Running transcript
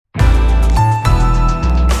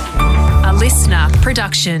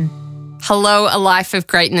production. Hello, A Life of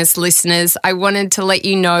Greatness listeners. I wanted to let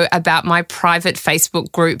you know about my private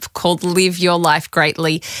Facebook group called Live Your Life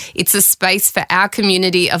Greatly. It's a space for our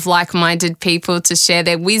community of like-minded people to share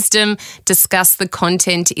their wisdom, discuss the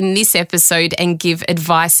content in this episode, and give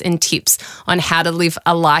advice and tips on how to live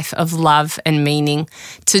a life of love and meaning.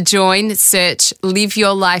 To join, search Live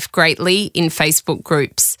Your Life Greatly in Facebook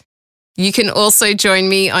groups. You can also join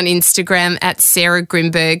me on Instagram at Sarah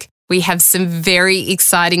Grimberg. We have some very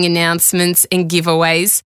exciting announcements and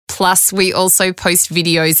giveaways. Plus, we also post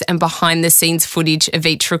videos and behind-the-scenes footage of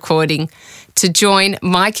each recording. To join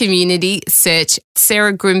my community, search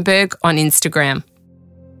Sarah Grimberg on Instagram.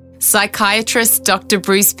 Psychiatrist Dr.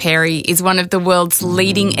 Bruce Perry is one of the world's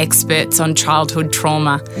leading experts on childhood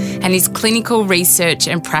trauma, and his clinical research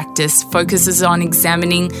and practice focuses on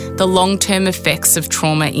examining the long-term effects of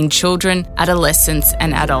trauma in children, adolescents,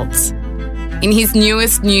 and adults. In his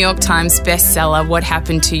newest New York Times bestseller, What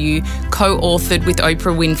Happened to You, co-authored with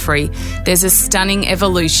Oprah Winfrey, there's a stunning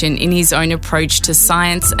evolution in his own approach to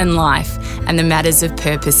science and life and the matters of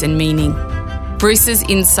purpose and meaning. Bruce's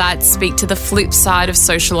insights speak to the flip side of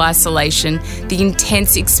social isolation, the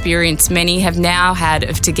intense experience many have now had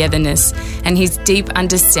of togetherness, and his deep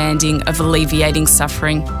understanding of alleviating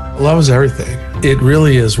suffering. Love is everything. It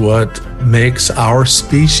really is what makes our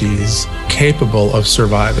species capable of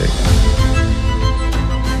surviving.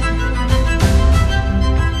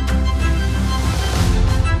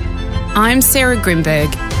 I'm Sarah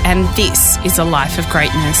Grimberg, and this is A Life of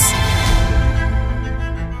Greatness.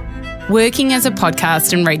 Working as a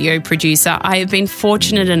podcast and radio producer, I have been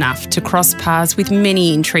fortunate enough to cross paths with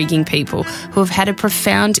many intriguing people who have had a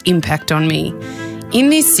profound impact on me. In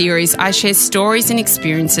this series, I share stories and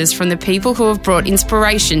experiences from the people who have brought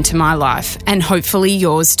inspiration to my life, and hopefully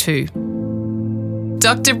yours too.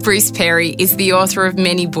 Dr. Bruce Perry is the author of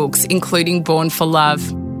many books, including Born for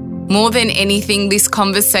Love. More than anything, this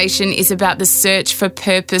conversation is about the search for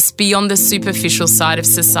purpose beyond the superficial side of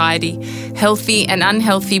society, healthy and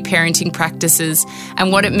unhealthy parenting practices,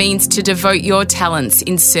 and what it means to devote your talents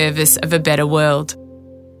in service of a better world.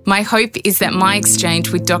 My hope is that my exchange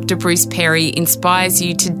with Dr. Bruce Perry inspires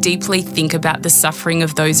you to deeply think about the suffering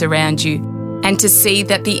of those around you, and to see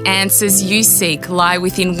that the answers you seek lie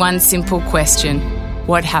within one simple question: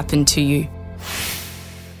 what happened to you?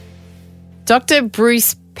 Dr.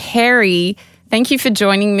 Bruce Perry, thank you for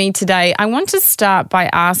joining me today. I want to start by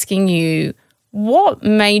asking you, what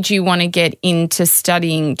made you want to get into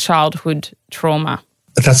studying childhood trauma?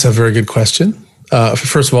 That's a very good question.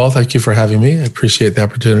 First of all, thank you for having me. I appreciate the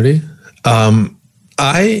opportunity.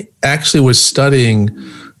 I actually was studying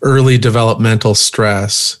early developmental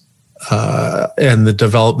stress and the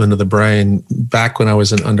development of the brain back when I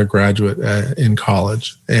was an undergraduate in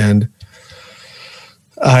college. And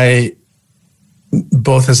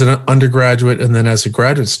both as an undergraduate and then as a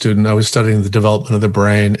graduate student, I was studying the development of the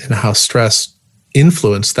brain and how stress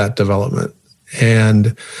influenced that development.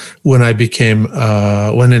 And when I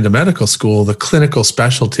went into medical school, the clinical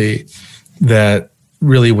specialty that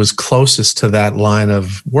really was closest to that line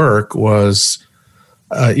of work was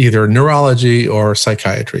either neurology or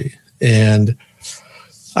psychiatry. And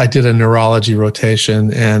I did a neurology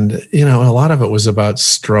rotation, and a lot of it was about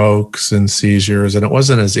strokes and seizures, and it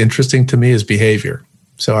wasn't as interesting to me as behavior.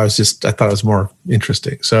 So I thought it was more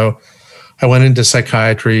interesting. So I went into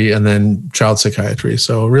psychiatry and then child psychiatry.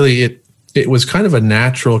 So really it was kind of a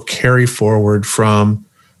natural carry forward from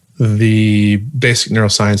the basic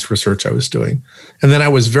neuroscience research I was doing. And then I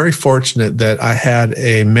was very fortunate that I had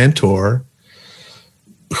a mentor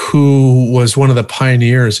who was one of the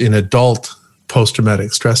pioneers in adult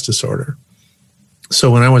post-traumatic stress disorder. So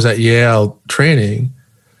when I was at Yale training,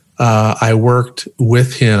 I worked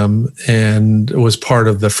with him and was part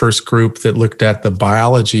of the first group that looked at the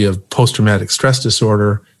biology of post-traumatic stress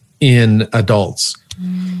disorder in adults.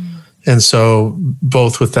 And so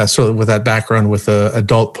both with that background with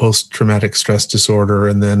adult post-traumatic stress disorder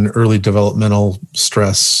and then early developmental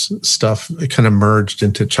stress stuff, it kind of merged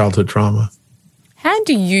into childhood trauma. How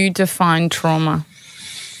do you define trauma?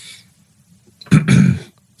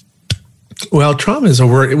 Well, trauma is a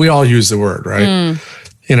word. We all use the word, right?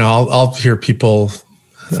 I'll hear people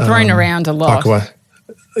thrown around a lot.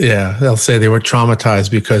 They'll say they were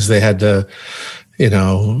traumatized because they had to,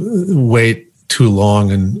 wait too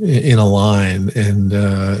long in a line, and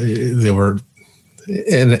they were.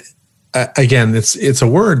 And again, it's a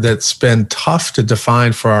word that's been tough to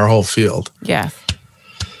define for our whole field. Yeah.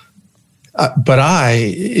 But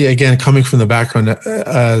again, coming from the background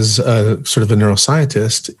as a sort of a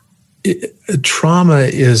neuroscientist, trauma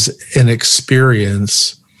is an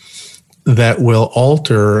experience that will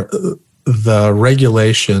alter the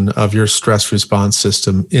regulation of your stress response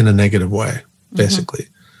system in a negative way, basically.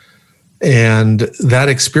 And that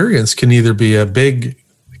experience can either be a big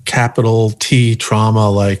capital T trauma,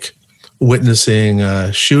 like witnessing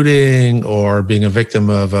a shooting or being a victim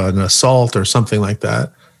of an assault or something like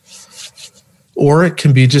that. Or it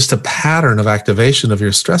can be just a pattern of activation of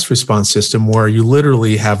your stress response system where you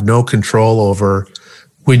literally have no control over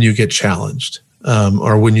when you get challenged,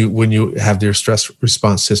 or when you have your stress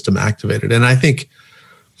response system activated. And I think,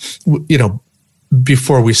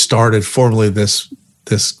 before we started formally this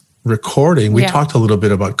recording, we talked a little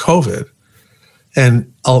bit about COVID.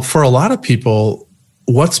 And for a lot of people,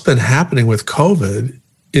 what's been happening with COVID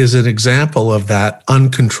is an example of that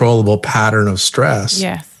uncontrollable pattern of stress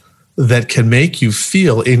that can make you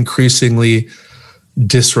feel increasingly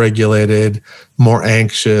dysregulated, more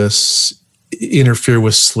anxious, interfere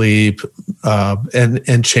with sleep,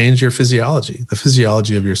 and change your physiology, the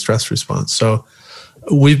physiology of your stress response. So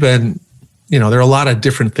we've been, there are a lot of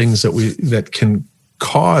different things that can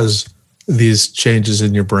cause these changes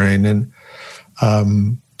in your brain. And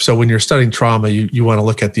so when you're studying trauma, you want to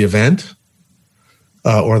look at the event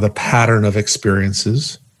or the pattern of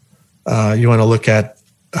experiences. You want to look at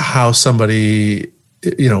how somebody,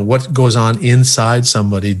 what goes on inside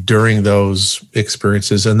somebody during those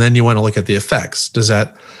experiences. And then you want to look at the effects.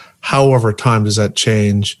 How over time does that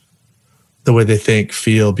change the way they think,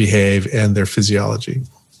 feel, behave, and their physiology?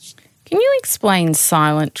 Can you explain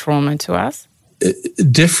silent trauma to us?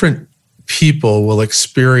 Different people will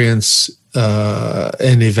experience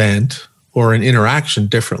an event or an interaction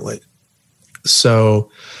differently. So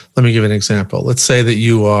let me give an example. Let's say that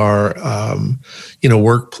you are in a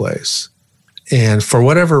workplace, and for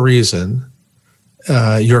whatever reason,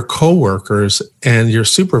 your coworkers and your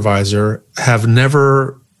supervisor have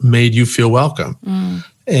never made you feel welcome.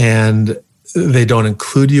 And they don't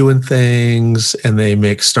include you in things, and they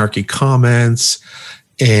make snarky comments,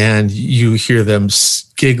 and you hear them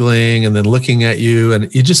giggling and then looking at you,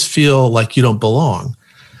 and you just feel like you don't belong.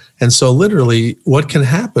 And so literally what can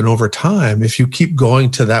happen over time if you keep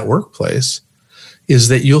going to that workplace is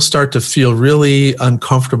that you'll start to feel really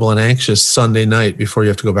uncomfortable and anxious Sunday night before you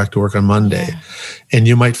have to go back to work on Monday. And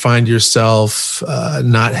you might find yourself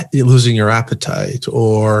not losing your appetite,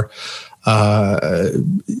 or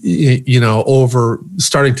over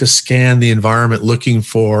starting to scan the environment looking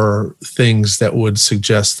for things that would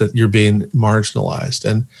suggest that you're being marginalized.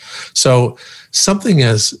 And so something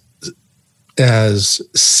as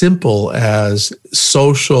simple as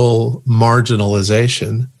social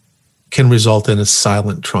marginalization can result in a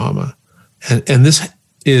silent trauma. And this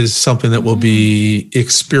is something that will be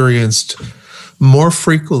experienced more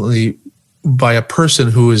frequently by a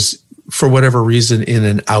person who is, for whatever reason, in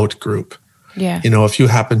an out group. If you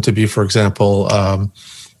happen to be, for example,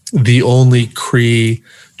 the only Cree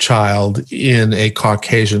child in a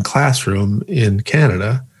Caucasian classroom in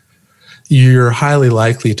Canada, you're highly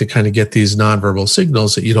likely to kind of get these nonverbal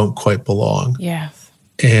signals that you don't quite belong.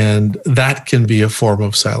 And that can be a form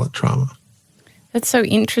of silent trauma. That's so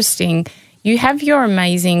interesting. You have your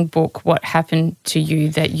amazing book, What Happened to You,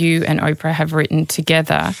 that you and Oprah have written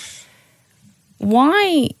together.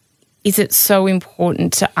 Why is it so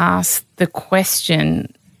important to ask the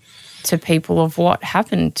question to people of what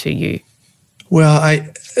happened to you? Well,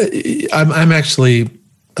 I'm actually,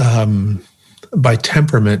 by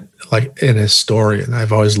temperament, like an historian.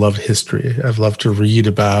 I've always loved history. I've loved to read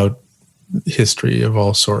about history of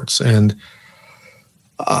all sorts. And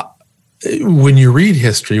when you read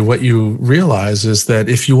history, what you realize is that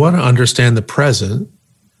if you want to understand the present,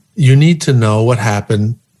 you need to know what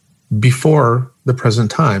happened before the present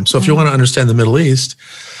time. So if you want to understand the Middle East,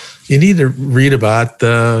 you need to read about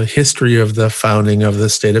the history of the founding of the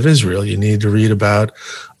State of Israel. You need to read about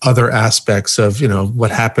other aspects of, what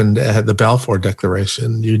happened at the Balfour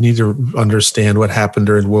Declaration. You need to understand what happened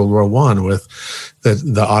during World War I with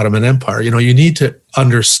the Ottoman Empire. You need to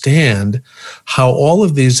understand how all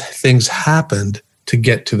of these things happened to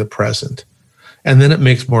get to the present. And then it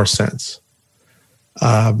makes more sense.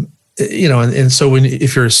 And so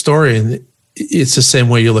if you're a historian, it's the same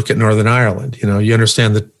way you look at Northern Ireland. You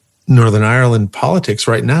understand the Northern Ireland politics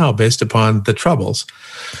right now based upon the Troubles.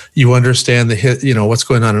 You understand what's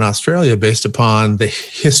going on in Australia based upon the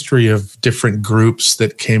history of different groups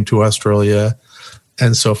that came to Australia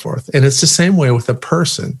and so forth. And it's the same way with a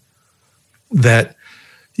person, that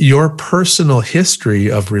your personal history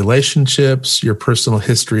of relationships, your personal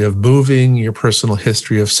history of moving, your personal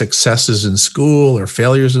history of successes in school or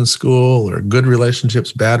failures in school or good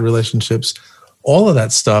relationships, bad relationships, all of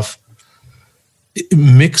that stuff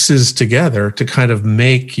mixes together to kind of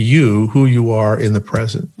make you who you are in the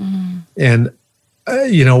present. And,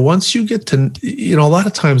 once you get to, a lot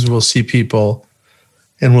of times we'll see people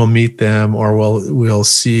and we'll meet them, or we'll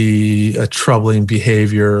see a troubling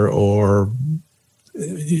behavior or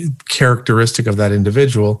characteristic of that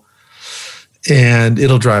individual, and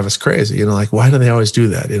it'll drive us crazy. Like, why do they always do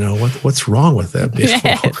that? What's wrong with them?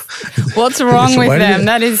 Yes. What's wrong with them?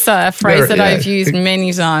 That is a phrase that I've used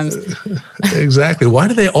many times. Exactly. Why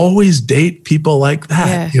do they always date people like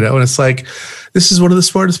that? Yeah. And it's like, this is one of the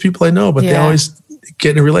smartest people I know, but they always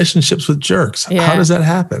get in relationships with jerks. Yeah. How does that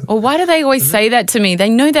happen? Or why do they always say that to me? They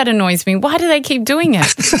know that annoys me. Why do they keep doing it?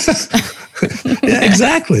 Yeah,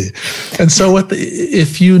 exactly. And so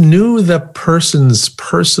if you knew the person's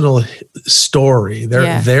personal story,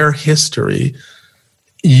 their history,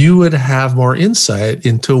 you would have more insight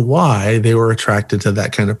into why they were attracted to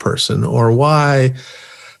that kind of person, or why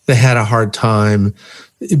they had a hard time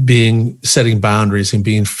setting boundaries and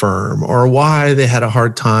being firm, or why they had a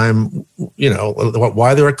hard time,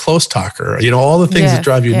 why they were a close talker, all the things that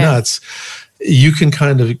drive you nuts. You can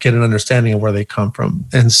kind of get an understanding of where they come from.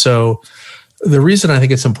 And so the reason I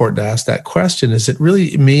think it's important to ask that question is it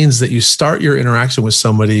really means that you start your interaction with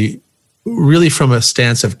somebody really from a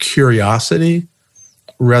stance of curiosity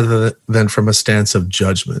rather than from a stance of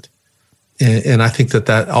judgment. And I think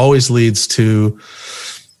that always leads to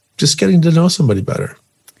just getting to know somebody better.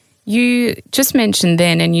 You just mentioned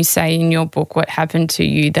then, and you say in your book, What Happened to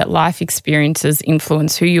You, that life experiences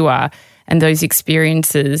influence who you are, and those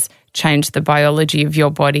experiences change the biology of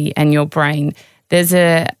your body and your brain. There's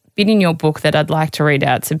a bit in your book that I'd like to read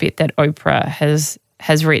out. It's a bit that Oprah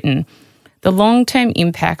has written. The long-term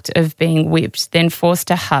impact of being whipped, then forced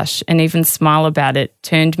to hush and even smile about it,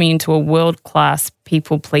 turned me into a world-class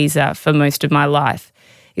people pleaser for most of my life.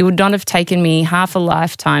 It would not have taken me half a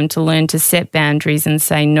lifetime to learn to set boundaries and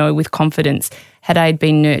say no with confidence had I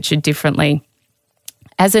been nurtured differently.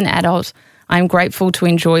 As an adult, I am grateful to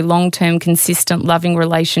enjoy long-term, consistent, loving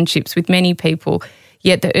relationships with many people,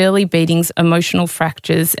 yet the early beatings, emotional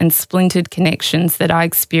fractures and splintered connections that I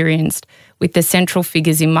experienced with the central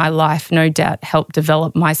figures in my life no doubt helped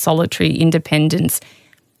develop my solitary independence.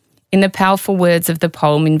 In the powerful words of the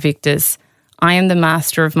poem Invictus, I am the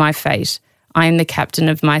master of my fate. I am the captain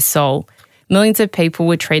of my soul. Millions of people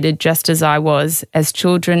were treated just as I was, as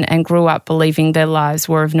children, and grew up believing their lives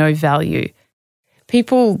were of no value.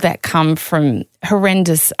 People that come from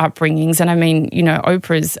horrendous upbringings, and I mean,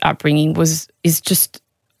 Oprah's upbringing was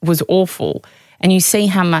awful, and you see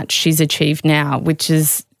how much she's achieved now, which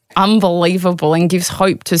is unbelievable and gives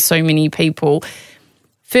hope to so many people.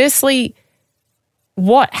 Firstly,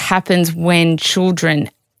 what happens when children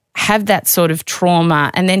have that sort of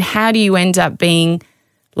trauma, and then how do you end up being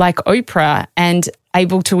like Oprah and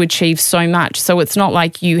able to achieve so much? So it's not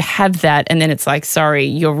like you have that and then it's like, sorry,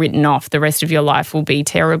 you're written off, the rest of your life will be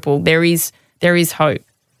terrible. There is hope.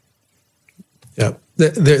 Yeah,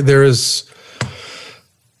 there is,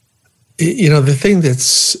 the thing that's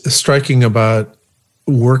striking about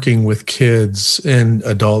working with kids and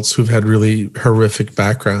adults who've had really horrific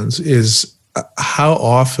backgrounds is how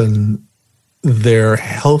often they're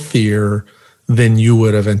healthier than you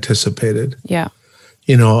would have anticipated. Yeah.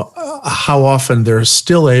 How often they're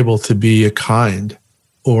still able to be kind,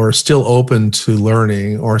 or still open to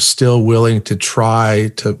learning, or still willing to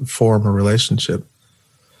try to form a relationship.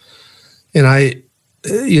 And I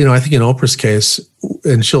think in Oprah's case,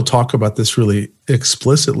 and she'll talk about this really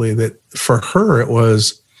explicitly, that for her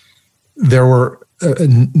there were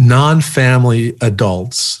non-family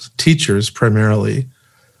adults, teachers primarily,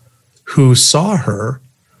 who saw her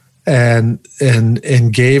and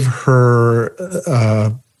gave her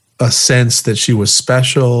a sense that she was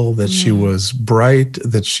special, that she was bright,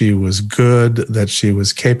 that she was good, that she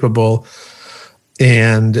was capable.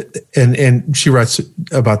 And she writes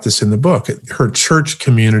about this in the book. Her church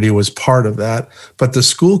community was part of that, but the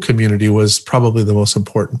school community was probably the most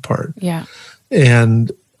important part. Yeah.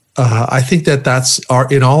 And I think that's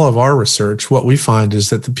in all of our research, what we find is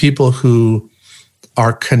that the people who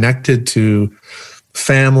are connected to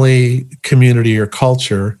family, community, or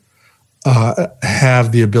culture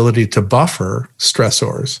have the ability to buffer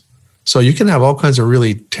stressors. So you can have all kinds of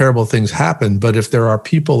really terrible things happen, but if there are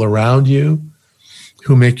people around you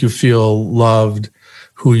who make you feel loved,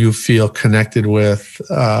 who you feel connected with,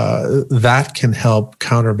 that can help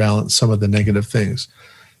counterbalance some of the negative things.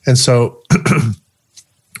 And so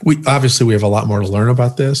we have a lot more to learn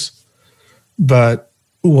about this, but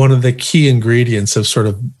one of the key ingredients of sort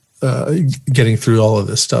of getting through all of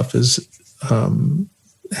this stuff is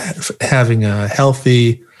having a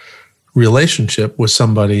healthy relationship with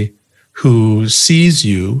somebody who sees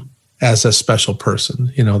you as a special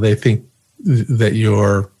person. They think that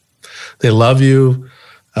you're They love you.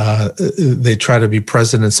 They try to be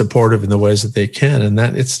present and supportive in the ways that they can. And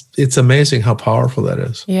that it's amazing how powerful that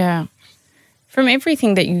is. Yeah. From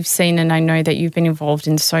everything that you've seen, and I know that you've been involved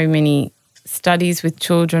in so many studies with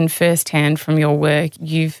children firsthand from your work,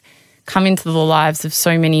 you've come into the lives of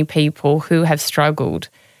so many people who have struggled.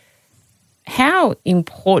 How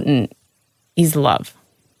important is love?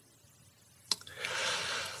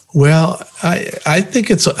 Well, I think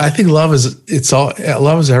love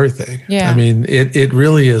is everything. Yeah. I mean, it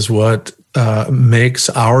really is what makes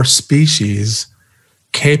our species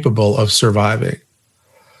capable of surviving.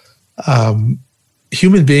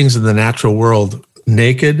 Human beings in the natural world,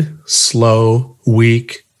 naked, slow,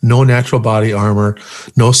 weak, no natural body armor,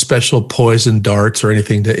 no special poison darts or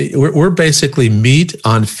anything. We're basically meat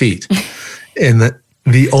on feet. And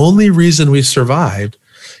the only reason we survived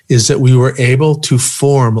is that we were able to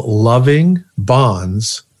form loving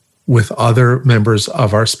bonds with other members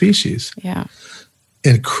of our species. Yeah.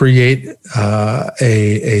 And create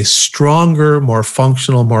a stronger, more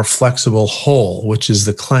functional, more flexible whole, which is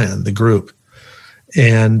the clan, the group.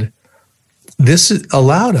 And this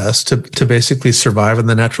allowed us to basically survive in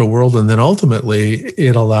the natural world. And then ultimately,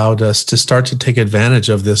 it allowed us to start to take advantage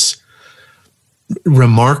of this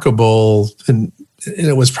remarkable, and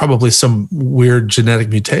it was probably some weird genetic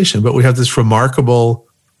mutation, but we have this remarkable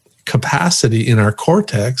capacity in our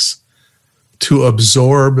cortex to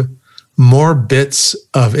absorb more bits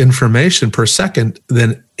of information per second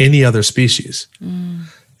than any other species.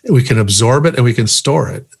 We can absorb it and we can store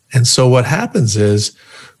it. And so what happens is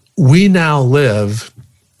we now live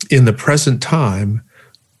in the present time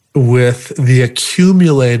with the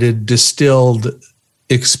accumulated, distilled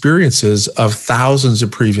experiences of thousands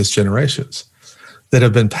of previous generations that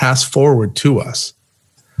have been passed forward to us.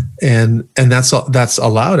 And that's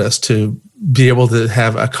allowed us to be able to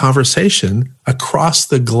have a conversation across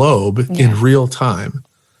the globe in real time.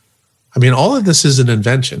 I mean, all of this is an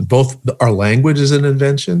invention. Both our language is an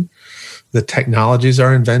invention, the technologies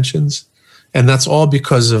are inventions, and that's all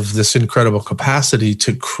because of this incredible capacity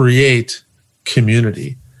to create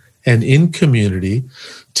community. And in community,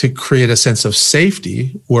 to create a sense of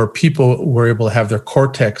safety where people were able to have their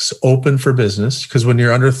cortex open for business, because when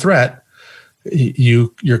you're under threat,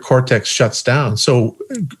 your cortex shuts down. So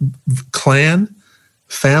clan,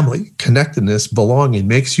 family, connectedness, belonging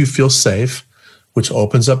makes you feel safe, which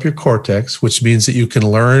opens up your cortex, which means that you can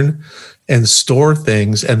learn and store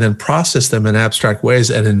things and then process them in abstract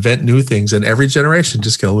ways and invent new things. And every generation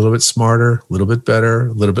just get a little bit smarter, a little bit better,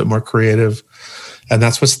 a little bit more creative. And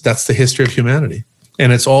that's the history of humanity.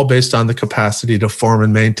 And it's all based on the capacity to form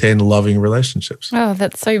and maintain loving relationships. Oh,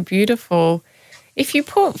 that's so beautiful. If you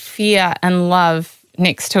put fear and love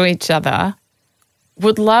next to each other,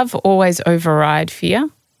 would love always override fear?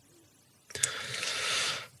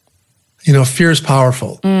 You know, fear is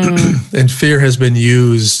powerful. And fear has been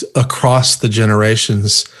used across the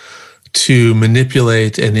generations to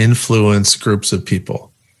manipulate and influence groups of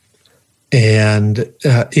people. And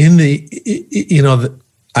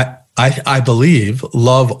I believe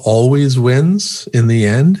love always wins in the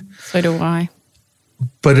end. So do I.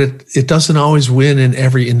 But it doesn't always win in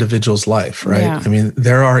every individual's life, right? Yeah. I mean,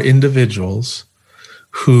 there are individuals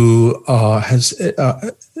who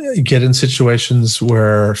get in situations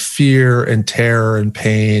where fear and terror and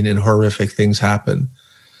pain and horrific things happen.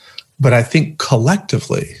 But I think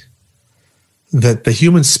collectively that the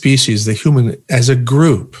human species, the human as a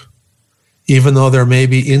group, even though there may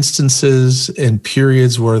be instances and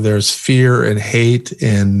periods where there's fear and hate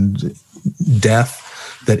and death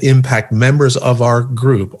that impact members of our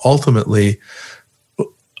group, ultimately,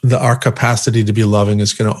 our capacity to be loving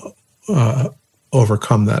is going to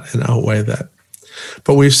overcome that and outweigh that.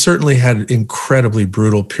 But we've certainly had incredibly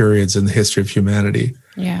brutal periods in the history of humanity.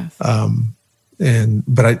 Yeah. If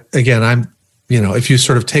you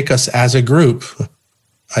sort of take us as a group,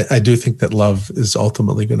 I do think that love is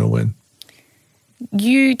ultimately going to win.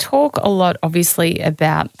 You talk a lot, obviously,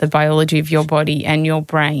 about the biology of your body and your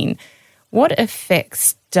brain. What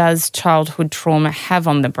effects does childhood trauma have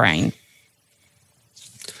on the brain?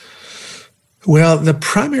 Well, the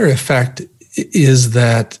primary effect is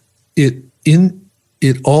that it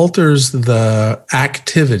alters the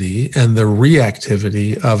activity and the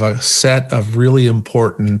reactivity of a set of really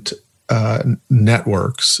important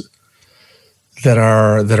networks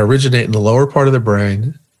that originate in the lower part of the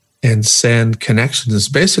brain and send connections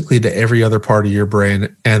basically to every other part of your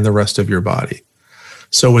brain and the rest of your body.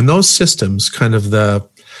 So when those systems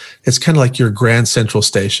it's kind of like your grand central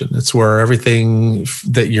station. It's where everything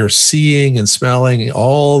that you're seeing and smelling,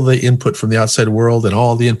 all the input from the outside world and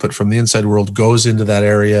all the input from the inside world goes into that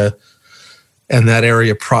area. and that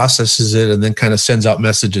area processes it and then kind of sends out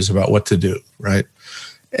messages about what to do, right?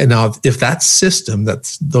 And now if that system,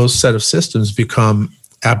 those set of systems become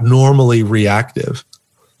abnormally reactive,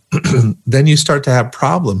 then you start to have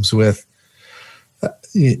problems with,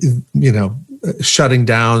 shutting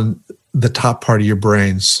down the top part of your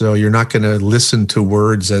brain. So you're not going to listen to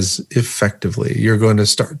words as effectively. You're going to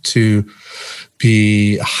start to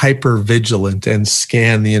be hyper vigilant and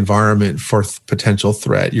scan the environment for potential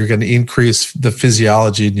threat. You're going to increase the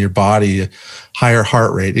physiology in your body, higher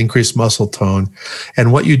heart rate, increase muscle tone.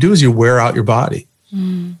 And what you do is you wear out your body.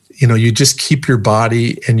 You just keep your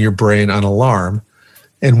body and your brain on alarm.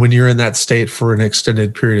 And when you're in that state for an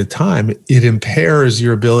extended period of time, it impairs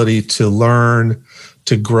your ability to learn,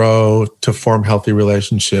 to grow, to form healthy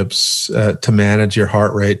relationships, to manage your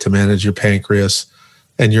heart rate, to manage your pancreas.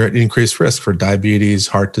 And you're at increased risk for diabetes,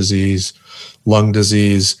 heart disease, lung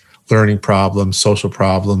disease, learning problems, social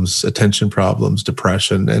problems, attention problems,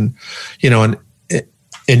 depression. And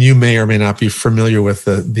you may or may not be familiar with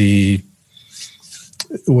the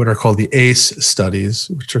what are called the ACE studies,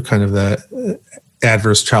 which are kind of the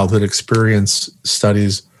adverse childhood experience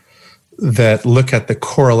studies that look at the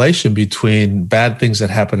correlation between bad things that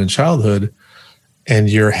happen in childhood and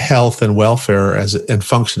your health and welfare and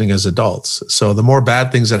functioning as adults. So the more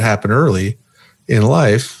bad things that happen early in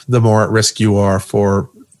life, the more at risk you are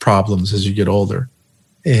for problems as you get older.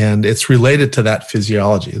 And it's related to that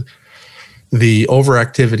physiology, the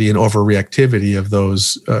overactivity and overreactivity of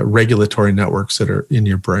those regulatory networks that are in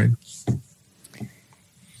your brain.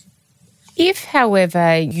 If,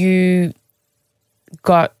 however, you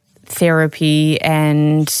got therapy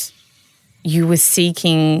and you were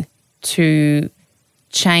seeking to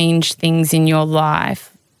change things in your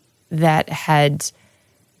life that had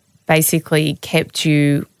basically kept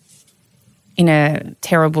you in a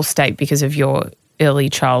terrible state because of your early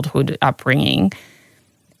childhood upbringing,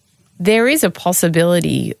 there is a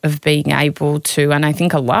possibility of being able to, and I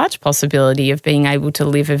think a large possibility of being able to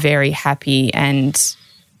live a very happy and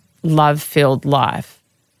love-filled life.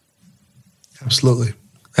 Absolutely.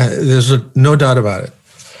 There's no doubt about it.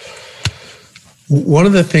 One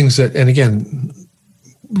of the things that, and again,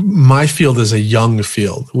 my field is a young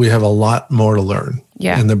field. We have a lot more to learn.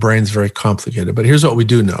 Yeah. And the brain's very complicated. But here's what we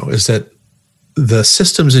do know is that the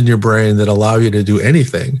systems in your brain that allow you to do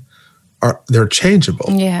anything they're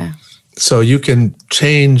changeable. Yeah. So you can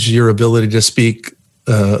change your ability to speak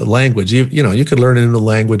language. You could learn a new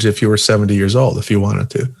language if you were 70 years old, if you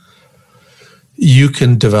wanted to. You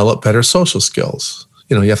can develop better social skills.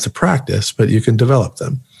 You have to practice, but you can develop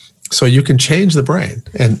them. So you can change the brain.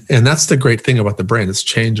 And that's the great thing about the brain. It's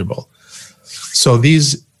changeable. So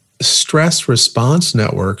these stress response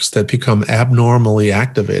networks that become abnormally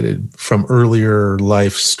activated from earlier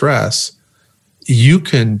life stress, you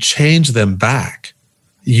can change them back.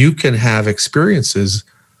 You can have experiences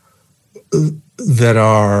that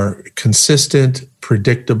are consistent,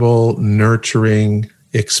 predictable, nurturing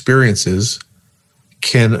experiences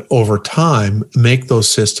can, over time, make those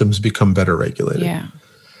systems become better regulated. Yeah.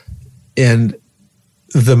 And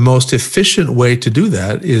the most efficient way to do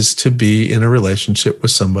that is to be in a relationship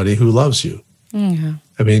with somebody who loves you. Mm-hmm.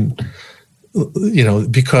 I mean,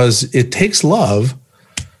 because it takes love.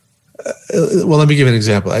 Well, let me give you an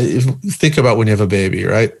example. Think about when you have a baby,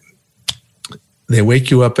 right? They wake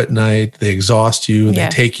you up at night, they exhaust you, they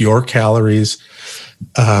take your calories,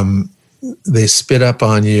 they spit up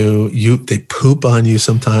on you, they poop on you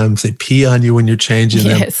sometimes, they pee on you when you're changing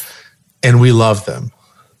them, and we love them.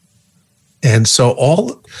 And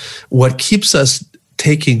so what keeps us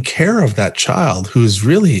taking care of that child, who's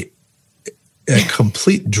really a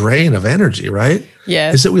complete drain of energy, right?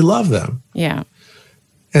 Yeah. Is that we love them. Yeah.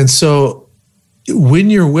 And so when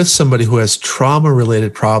you're with somebody who has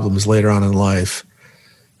trauma-related problems later on in life,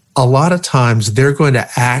 a lot of times they're going to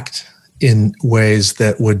act in ways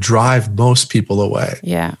that would drive most people away.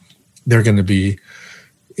 Yeah. They're going to be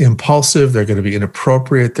impulsive. They're going to be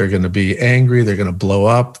inappropriate. They're going to be angry. They're going to blow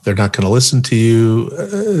up. They're not going to listen to you.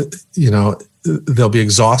 They'll be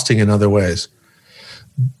exhausting in other ways.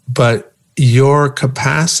 But your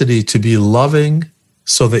capacity to be loving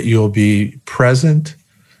so that you'll be present,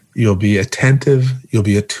 you'll be attentive, you'll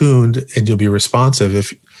be attuned, and you'll be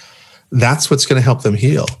responsive, that's what's going to help them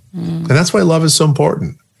heal. And that's why love is so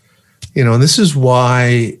important. And this is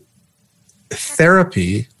why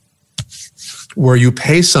therapy, where you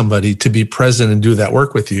pay somebody to be present and do that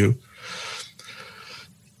work with you,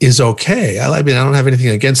 is okay. I mean, I don't have anything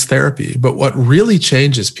against therapy, but what really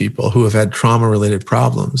changes people who have had trauma-related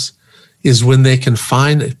problems is when they can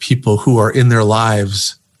find people who are in their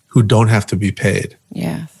lives who don't have to be paid.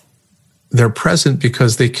 Yes. They're present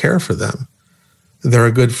because they care for them. They're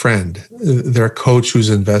a good friend. They're a coach who's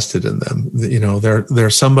invested in them. They're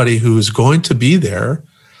somebody who's going to be there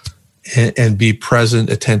and be present,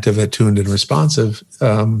 attentive, attuned, and responsive,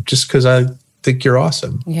 just because I think you're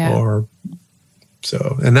awesome. Yeah.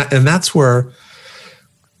 And that's where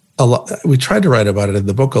we tried to write about it in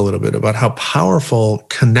the book a little bit, about how powerful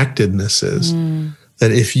connectedness is.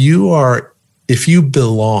 That if you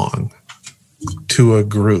belong to a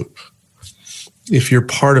group, if you're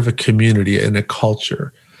part of a community and a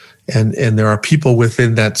culture, and there are people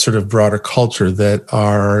within that sort of broader culture that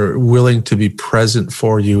are willing to be present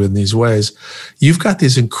for you in these ways, you've got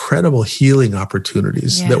these incredible healing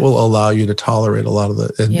opportunities that will allow you to tolerate a lot of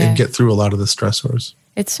and get through a lot of the stressors.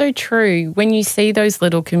 It's so true. When you see those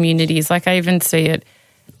little communities, like I even see it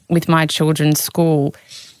with my children's school.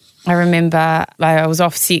 I remember I was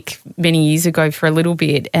off sick many years ago for a little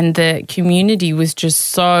bit, and the community was just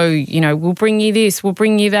so, we'll bring you this, we'll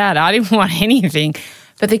bring you that. I didn't want anything,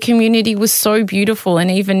 but the community was so beautiful.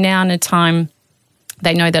 And even now in a time,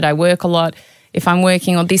 they know that I work a lot. If I'm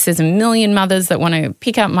working on this, there's a million mothers that want to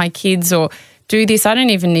pick up my kids or do this. I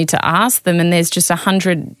don't even need to ask them. And there's just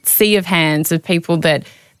 100 sea of hands of people that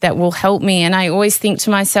will help me. And I always think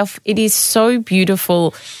to myself, it is so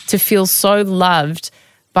beautiful to feel so loved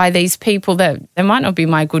by these people that they might not be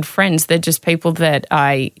my good friends. They're just people that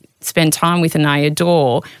I spend time with and I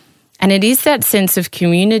adore. And it is that sense of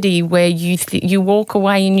community where you walk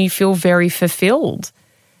away and you feel very fulfilled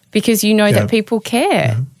because you know that people care.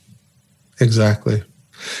 Yeah. Exactly.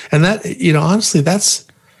 And that, honestly, that's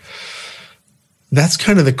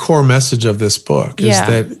kind of the core message of this book, is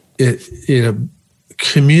that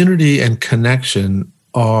community and connection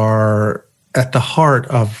are at the heart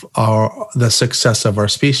of the success of our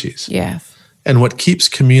species. Yes. And what keeps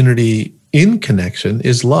community in connection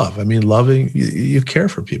is love. I mean, loving, you care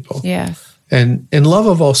for people. Yes. And love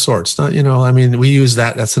of all sorts. Not, we use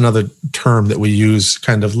that's another term that we use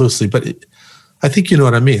kind of loosely, but I think you know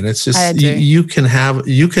what I mean. It's just, you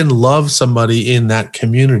can love somebody in that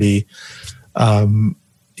community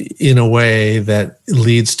in a way that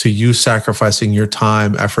leads to you sacrificing your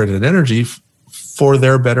time, effort, and energy for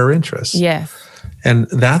their better interests. Yes. And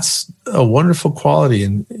that's a wonderful quality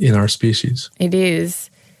in our species. It is.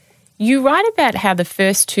 You write about how the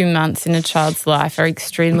first 2 months in a child's life are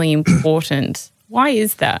extremely important. Why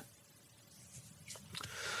is that?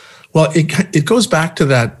 Well, it goes back to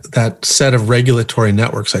that set of regulatory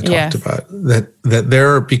networks I talked about, that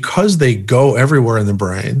they're, because they go everywhere in the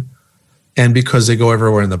brain and because they go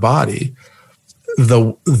everywhere in the body,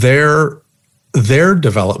 their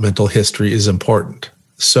developmental history is important.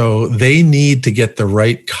 So they need to get the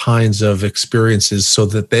right kinds of experiences so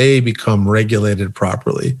that they become regulated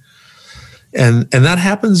properly. And that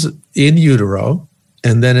happens in utero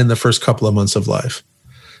and then in the first couple of months of life.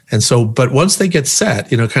 And so, but once they get set,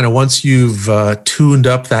 kind of once you've tuned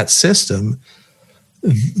up that system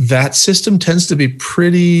tends to be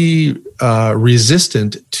pretty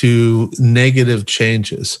resistant to negative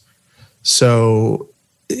changes. So,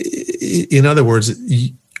 in other words,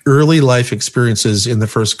 early life experiences in the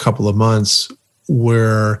first couple of months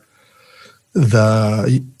where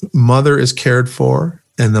the mother is cared for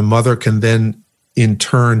and the mother can then in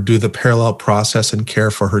turn do the parallel process and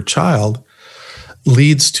care for her child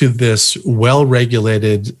leads to this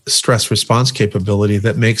well-regulated stress response capability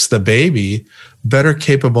that makes the baby better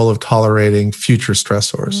capable of tolerating future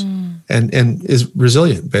stressors and is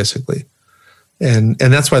resilient, basically. And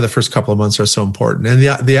that's why the first couple of months are so important. And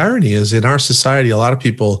the irony is, in our society, a lot of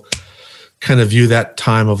people kind of view that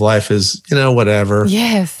time of life as, whatever.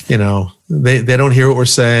 Yes. They don't hear what we're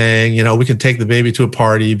saying. We can take the baby to a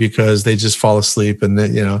party because they just fall asleep and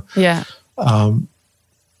then, Yeah.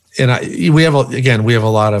 We have a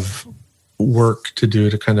lot of work to do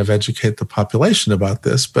to kind of educate the population about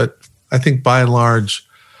this. But I think by and large,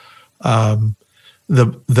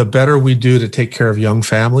 the better we do to take care of young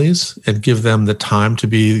families and give them the time to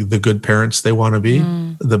be the good parents they want to be,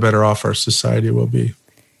 the better off our society will be.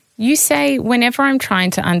 You say, whenever I'm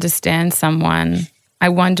trying to understand someone, I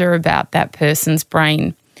wonder about that person's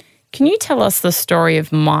brain. Can you tell us the story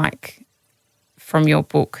of Mike from your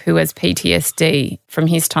book, who has PTSD from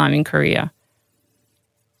his time in Korea?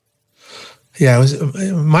 Yeah,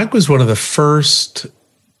 Mike was one of the first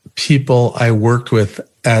people I worked with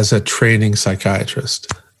as a training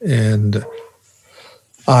psychiatrist. And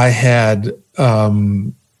I had,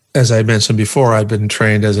 as I mentioned before, I'd been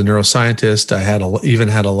trained as a neuroscientist. I even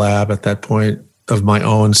had a lab at that point of my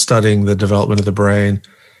own studying the development of the brain.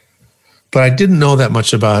 But I didn't know that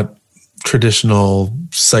much about traditional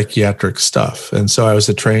psychiatric stuff. And so I was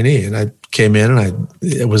a trainee and I came in and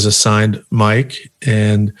I was assigned Mike.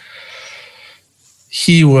 And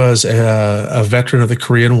he was a veteran of the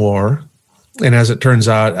Korean War. And as it turns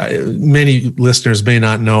out, many listeners may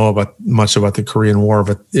not know much about the Korean War,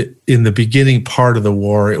 but in the beginning part of the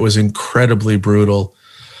war, it was incredibly brutal.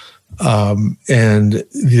 And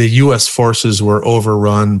the U.S. forces were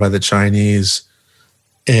overrun by the Chinese,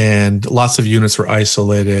 and lots of units were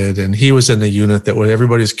isolated. And he was in the unit that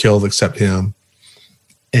everybody's killed except him.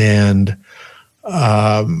 And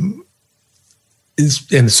so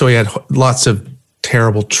he had lots of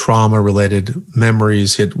terrible trauma-related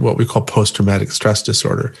memories. He had what we call post-traumatic stress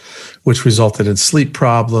disorder, which resulted in sleep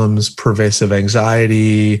problems, pervasive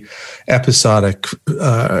anxiety, episodic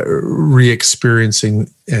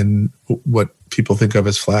re-experiencing, and what people think of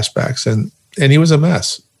as flashbacks. And he was a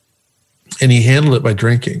mess. And he handled it by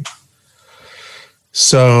drinking.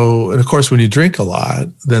 So, and of course, when you drink a lot,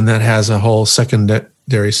 then that has a whole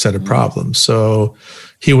secondary set of problems. So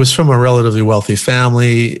he was from a relatively wealthy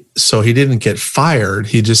family, so he didn't get fired.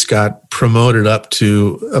 He just got promoted up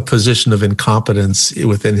to a position of incompetence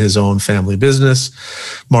within his own family business,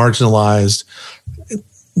 marginalized.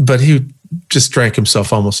 But he just drank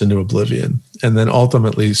himself almost into oblivion, and then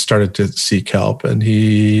ultimately started to seek help. And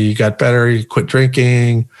he got better. He quit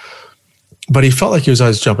drinking, but he felt like he was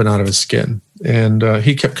always jumping out of his skin. And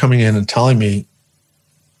he kept coming in and telling me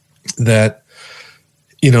that,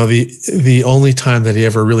 the only time that he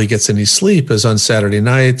ever really gets any sleep is on Saturday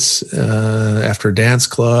nights after dance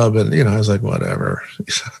club. And, I was like, whatever.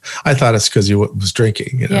 I thought it's because he was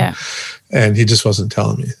drinking, Yeah. And he just wasn't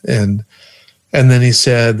telling me. And then he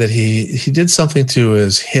said that he did something to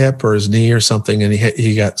his hip or his knee or something, and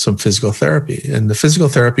he got some physical therapy. And the physical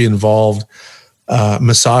therapy involved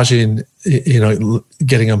massaging,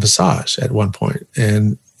 getting a massage at one point.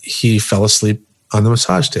 And he fell asleep on the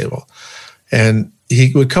massage table. And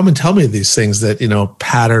he would come and tell me these things that,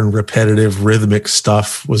 pattern, repetitive, rhythmic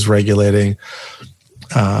stuff was regulating.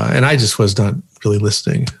 And I just was not really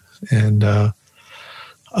listening. And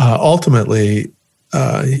ultimately,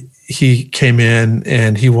 he came in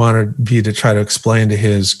and he wanted me to try to explain to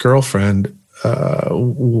his girlfriend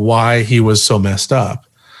why he was so messed up.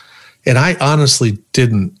 And I honestly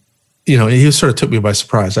didn't, he sort of took me by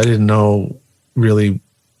surprise. I didn't know really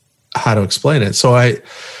how to explain it. So I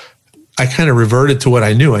kind of reverted to what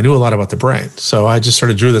I knew. I knew a lot about the brain. So I just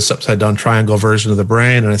sort of drew this upside down triangle version of the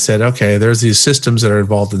brain. And I said, okay, there's these systems that are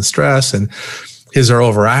involved in stress, and his are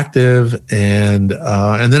overactive. And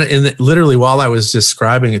then literally while I was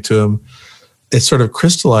describing it to him, it sort of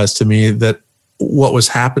crystallized to me that what was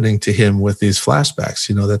happening to him with these flashbacks,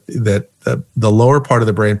 that the lower part of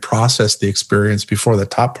the brain processed the experience before the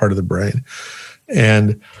top part of the brain.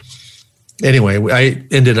 And anyway, I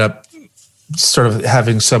ended up sort of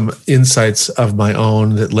having some insights of my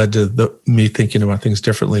own that led to me thinking about things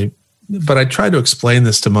differently. But I tried to explain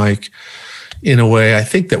this to Mike in a way I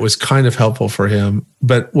think that was kind of helpful for him.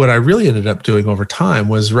 But what I really ended up doing over time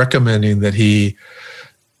was recommending that he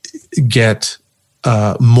get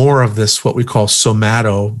more of this, what we call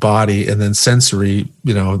somato body, and then sensory,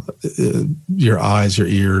 your eyes, your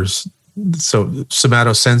ears. So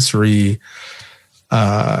somatosensory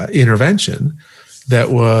intervention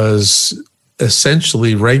that was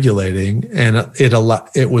essentially regulating, and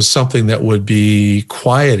it was something that would be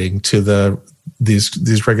quieting to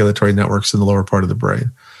these regulatory networks in the lower part of the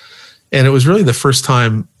brain. And it was really the first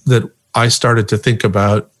time that I started to think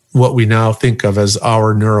about what we now think of as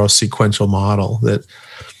our neurosequential model, that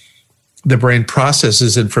the brain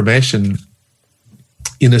processes information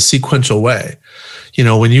in a sequential way.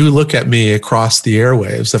 When you look at me across the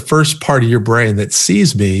airwaves, the first part of your brain that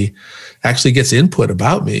sees me, actually gets input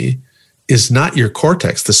about me, is not your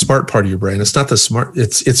cortex, the smart part of your brain. It's not the smart,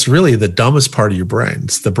 it's really the dumbest part of your brain.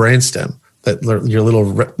 It's the brainstem, your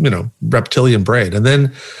little, reptilian brain. And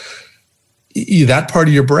then that part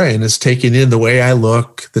of your brain is taking in the way I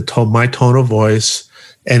look, my tone of voice,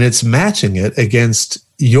 and it's matching it against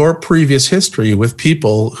your previous history with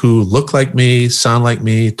people who look like me, sound like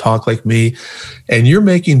me, talk like me, and you're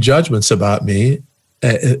making judgments about me.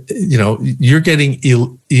 You're getting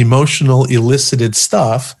emotional, elicited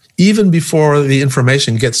stuff even before the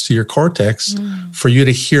information gets to your cortex for you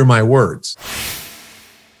to hear my words.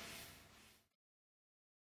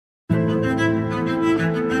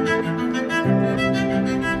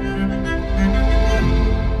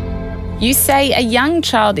 You say a young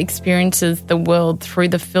child experiences the world through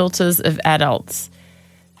the filters of adults.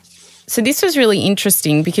 So this was really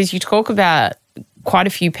interesting because you talk about quite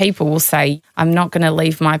a few people will say, I'm not going to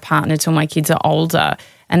leave my partner till my kids are older.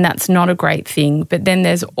 And that's not a great thing. But then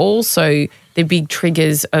there's also the big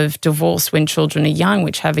triggers of divorce when children are young,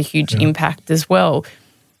 which have a huge impact as well.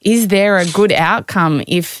 Is there a good outcome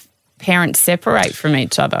if parents separate from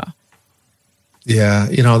each other? Yeah,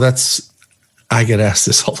 I get asked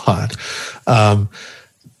this a lot.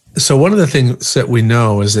 So one of the things that we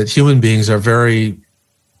know is that human beings are very,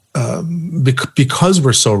 because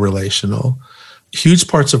we're so relational, huge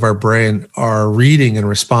parts of our brain are reading and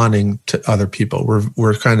responding to other people.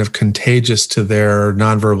 We're kind of contagious to their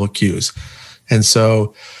nonverbal cues. And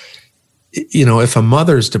so, if a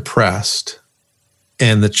mother's depressed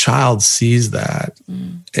and the child sees that,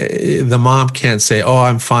 the mom can't say, "Oh,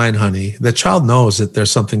 I'm fine, honey." The child knows that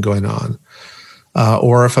there's something going on.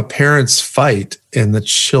 Or if a parents fight and the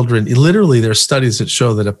children, literally there's studies that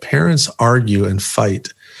show that if parents argue and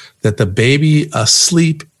fight, that the baby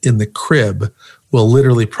asleep in the crib will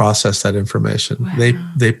literally process that information.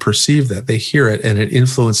 Wow. They perceive that, they hear it, and it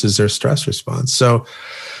influences their stress response. So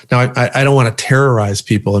now I don't want to terrorize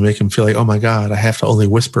people and make them feel like, oh my God, I have to only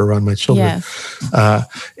whisper around my children.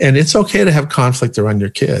 Yes. And it's okay to have conflict around your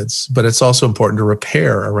kids, but it's also important to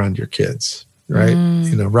repair around your kids, right?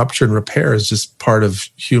 Rupture and repair is just part of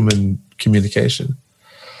human communication.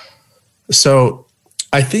 So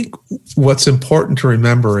I think what's important to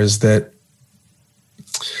remember is that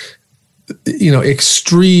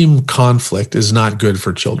extreme conflict is not good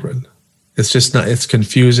for children. It's just not, it's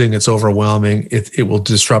confusing, it's overwhelming, it will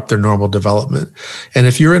disrupt their normal development. And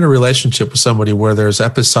if you're in a relationship with somebody where there's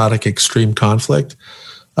episodic extreme conflict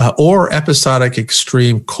or episodic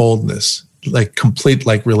extreme coldness, like complete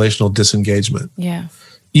relational disengagement,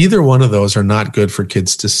 either one of those are not good for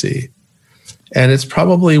kids to see. And it's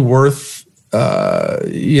probably worth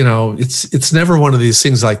it's never one of these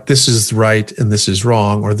things like this is right and this is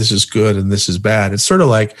wrong, or this is good and this is bad. It's sort of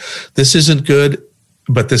like this isn't good,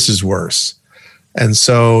 but this is worse. And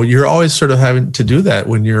so you're always sort of having to do that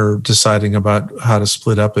when you're deciding about how to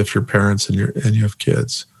split up if you're parents and you have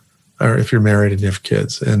kids, or if you're married and you have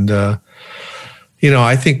kids. And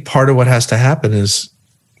I think part of what has to happen is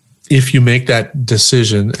if you make that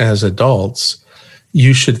decision as adults,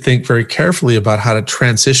 you should think very carefully about how to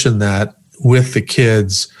transition that with the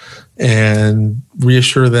kids and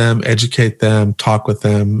reassure them, educate them, talk with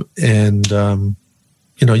them. And,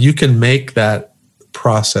 you can make that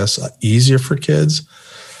process easier for kids,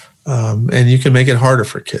 and you can make it harder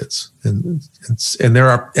for kids. And there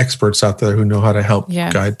are experts out there who know how to help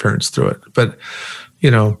guide parents through it. But,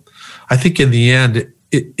 I think in the end,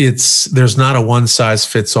 there's not a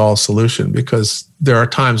one-size-fits-all solution, because there are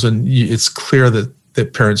times when it's clear that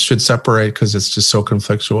parents should separate because it's just so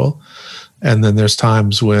conflictual. And then there's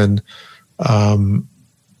times when, it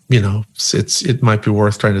might be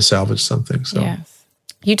worth trying to salvage something. So, yes.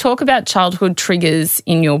 You talk about childhood triggers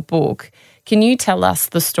in your book. Can you tell us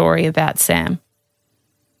the story about Sam?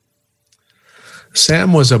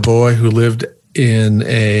 Sam was a boy who lived in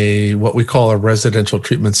what we call a residential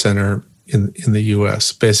treatment center in the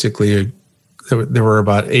U.S. Basically, there were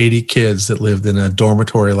about 80 kids that lived in a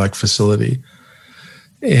dormitory-like facility.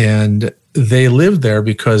 And they lived there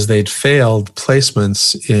because they'd failed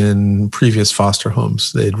placements in previous foster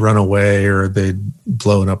homes. They'd run away or they'd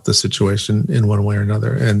blown up the situation in one way or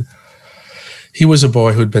another. And he was a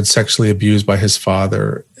boy who'd been sexually abused by his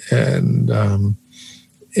father, and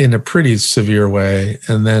in a pretty severe way,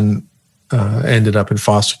 and then ended up in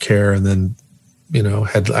foster care, and then,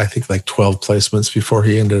 had, I think, 12 placements before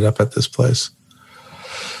he ended up at this place.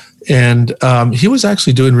 And he was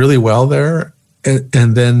actually doing really well there.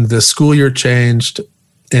 And then the school year changed,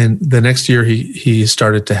 and the next year he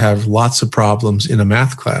started to have lots of problems in a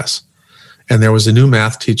math class. And there was a new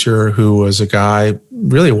math teacher who was a guy,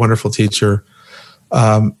 really a wonderful teacher.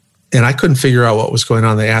 And I couldn't figure out what was going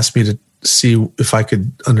on. They asked me to see if I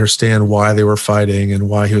could understand why they were fighting and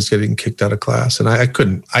why he was getting kicked out of class. And I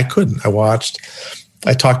couldn't. I watched.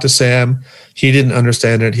 I talked to Sam. He didn't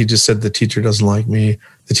understand it. He just said, the teacher doesn't like me.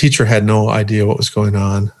 The teacher had no idea what was going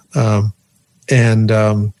on.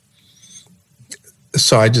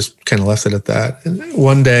 So I just kind of left it at that. And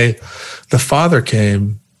one day, the father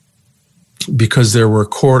came because there were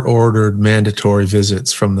court-ordered mandatory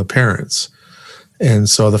visits from the parents. And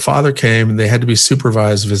so the father came, and they had to be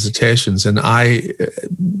supervised visitations. And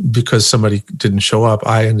because somebody didn't show up,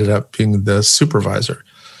 I ended up being the supervisor.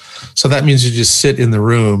 So that means you just sit in the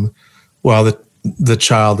room while the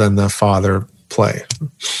child and the father play.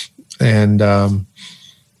 And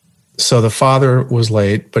so the father was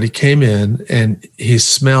late, but he came in and he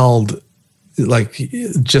smelled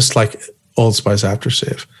just like Old Spice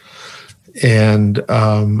aftershave. And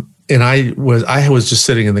I was just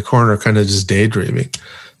sitting in the corner, kind of just daydreaming.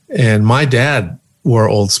 And my dad wore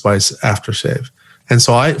Old Spice aftershave. And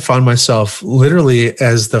so I found myself literally,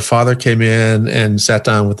 as the father came in and sat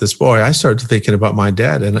down with this boy, I started thinking about my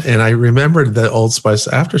dad. And I remembered the Old Spice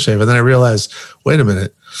aftershave. And then I realized, wait a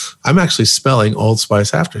minute, I'm actually smelling Old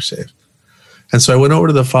Spice aftershave. And so I went over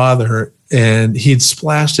to the father, and he'd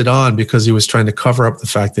splashed it on because he was trying to cover up the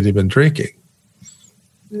fact that he'd been drinking.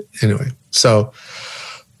 Anyway, so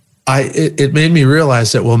it made me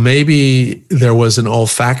realize that, well, maybe there was an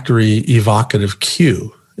olfactory evocative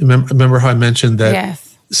cue. Remember how I mentioned that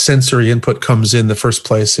sensory input comes in the first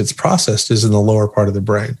place it's processed is in the lower part of the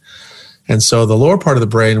brain. And so the lower part of the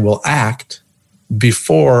brain will act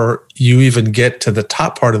before you even get to the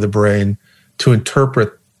top part of the brain to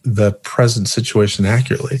interpret the present situation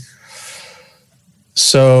accurately.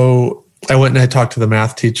 So I went and I talked to the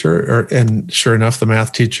math teacher, and sure enough, the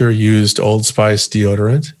math teacher used Old Spice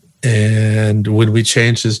deodorant. And when we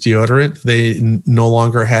changed his deodorant, they no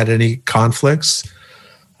longer had any conflicts.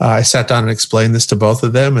 I sat down and explained this to both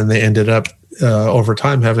of them, and they ended up over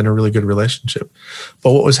time having a really good relationship.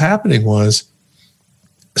 But what was happening was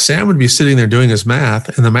Sam would be sitting there doing his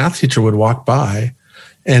math, and the math teacher would walk by,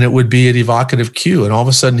 and it would be an evocative cue. And all of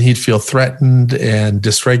a sudden he'd feel threatened and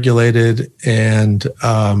dysregulated. And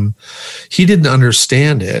he didn't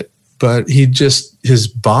understand it, but his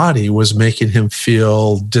body was making him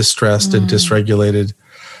feel distressed and dysregulated.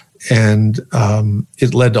 And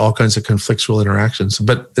it led to all kinds of conflictual interactions.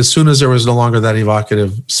 But as soon as there was no longer that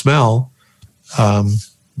evocative smell,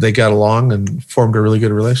 they got along and formed a really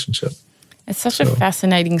good relationship. It's such a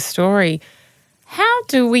fascinating story. How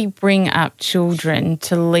do we bring up children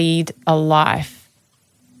to lead a life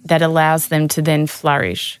that allows them to then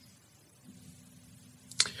flourish?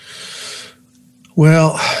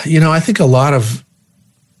 Well, I think a lot of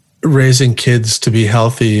raising kids to be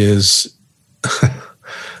healthy is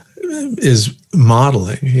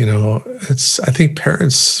modeling. I think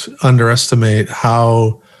parents underestimate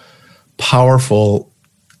how powerful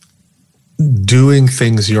doing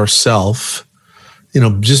things yourself,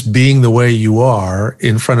 just being the way you are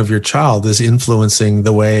in front of your child is influencing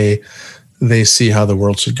the way they see how the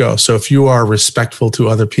world should go. So if you are respectful to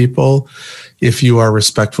other people, if you are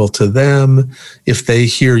respectful to them, if they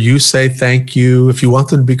hear you say thank you, if you want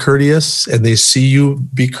them to be courteous and they see you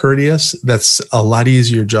be courteous, that's a lot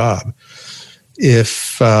easier job.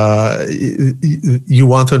 If you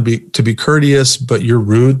want them to be courteous, but you're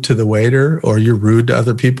rude to the waiter or you're rude to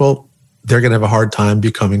other people, they're going to have a hard time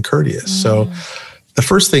becoming courteous. So the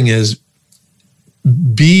first thing is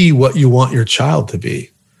be what you want your child to be.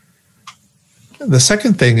 The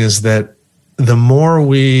second thing is that the more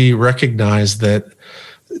we recognize that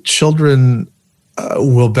children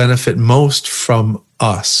will benefit most from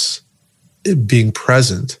us being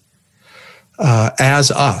present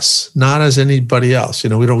as us, not as anybody else. We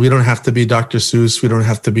don't have to be Dr. Seuss. We don't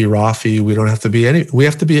have to be Rafi. We don't have to be we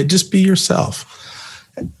have to just be yourself.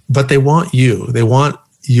 But they want you. They want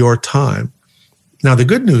your time. Now, the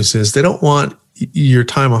good news is they don't want your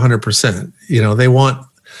time 100%.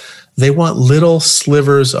 They want little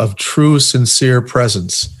slivers of true, sincere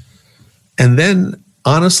presence. And then,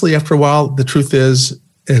 honestly, after a while, the truth is,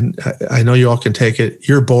 and I know you all can take it,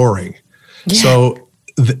 you're boring. Yeah. So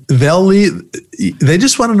they'll leave. They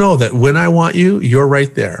just want to know that when I want you, you're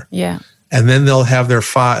right there. Yeah. And then they'll have their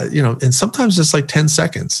and sometimes it's like 10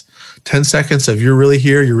 seconds. 10 seconds of you're really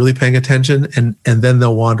here, you're really paying attention, and then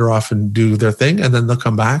they'll wander off and do their thing, and then they'll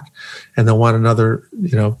come back and they'll want another,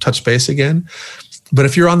 touch base again. But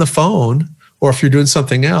if you're on the phone or if you're doing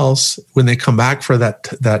something else, when they come back for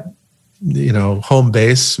that home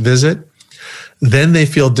base visit, then they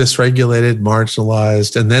feel dysregulated,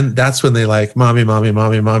 marginalized, and then that's when they like mommy, mommy,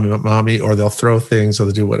 mommy, mommy, mommy, or they'll throw things or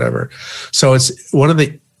they'll do whatever. So it's one of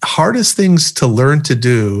the hardest things to learn to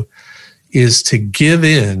do is to give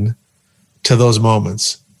in to those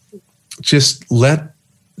moments. The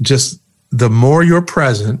more you're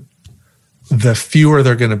present, the fewer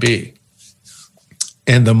they're going to be.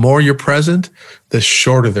 And the more you're present, the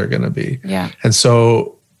shorter they're going to be. Yeah. And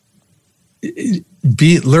so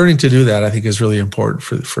learning to do that, I think, is really important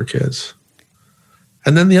for kids.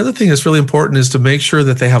 And then the other thing that's really important is to make sure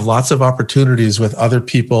that they have lots of opportunities with other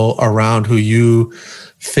people around who you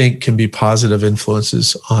think can be positive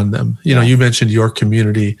influences on them. You mentioned your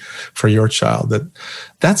community for your child.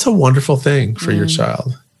 That's a wonderful thing for your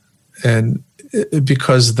child. And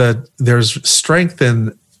because there's strength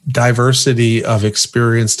in diversity of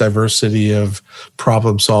experience, diversity of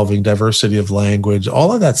problem solving, diversity of language,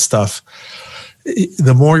 all of that stuff.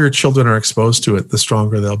 The more your children are exposed to it, the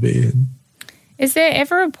stronger they'll be. Is there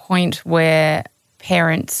ever a point where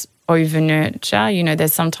parents over-nurture?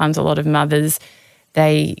 There's sometimes a lot of mothers,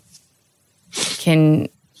 they can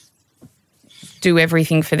do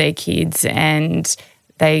everything for their kids and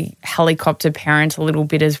they helicopter parent a little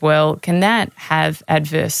bit as well. Can that have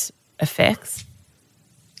adverse effects?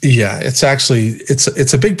 Yeah, it's actually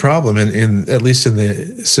it's a big problem in at least in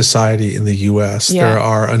the society in the U.S. Yeah. There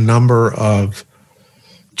are a number of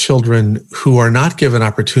children who are not given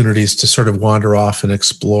opportunities to sort of wander off and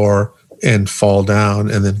explore and fall down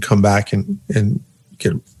and then come back and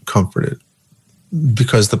get comforted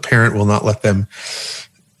because the parent will not let them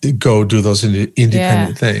go do those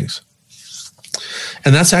independent things.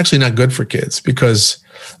 And that's actually not good for kids because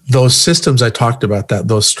those systems I talked about,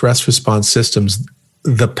 those stress response systems,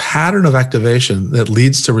 the pattern of activation that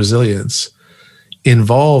leads to resilience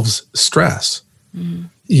involves stress. Mm-hmm.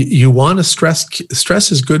 You want to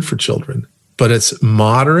stress is good for children, but it's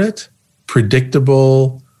moderate,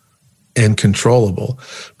 predictable, and controllable.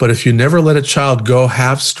 But if you never let a child go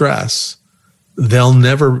have stress, they'll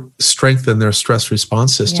never strengthen their stress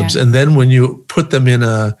response systems. Yeah. And then when you put them in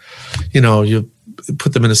a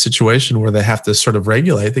situation where they have to sort of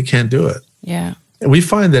regulate, they can't do it. Yeah. And we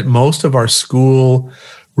find that most of our school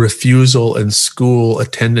refusal and school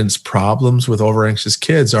attendance problems with overanxious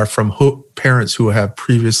kids are from parents who have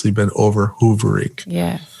previously been over-hoovering.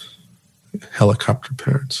 Yeah. Helicopter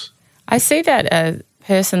parents. I see that a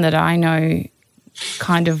person that I know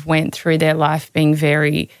kind of went through their life being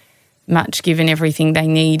very much given everything they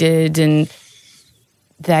needed, and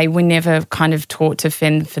they were never kind of taught to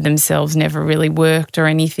fend for themselves, never really worked or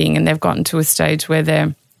anything, and they've gotten to a stage where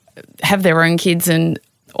they have their own kids and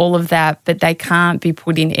all of that, but they can't be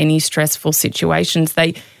put in any stressful situations.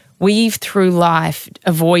 They weave through life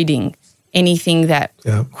avoiding anything that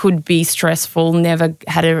could be stressful, never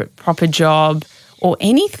had a proper job or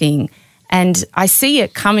anything. And I see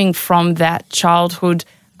it coming from that childhood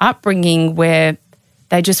upbringing where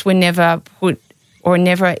they just were never put or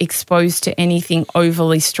never exposed to anything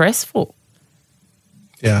overly stressful.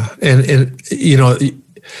 Yeah. And you know,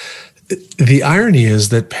 the irony is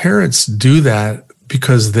that parents do that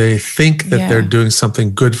because they think that they're doing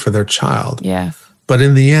something good for their child. Yeah. But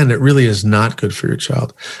in the end, it really is not good for your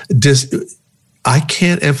child. I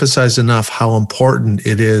can't emphasize enough how important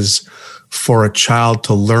it is for a child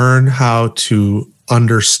to learn how to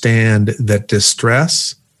understand that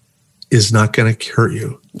distress is not going to hurt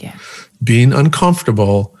you. Yeah. Being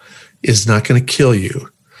uncomfortable is not going to kill you.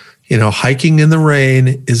 You know, hiking in the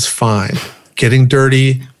rain is fine. Getting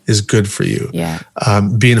dirty is good for you. Yeah.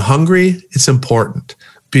 Being hungry, it's important.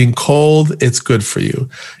 Being cold, it's good for you.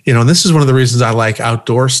 You know, and this is one of the reasons I like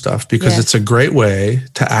outdoor stuff because it's a great way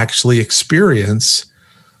to actually experience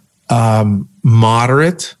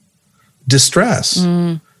moderate distress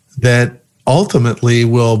that ultimately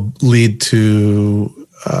will lead to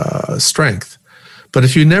strength. But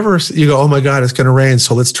if you go, oh my God, it's going to rain,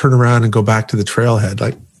 so let's turn around and go back to the trailhead.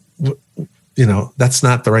 Like, you know, that's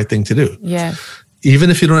not the right thing to do. Yeah. Even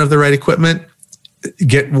if you don't have the right equipment,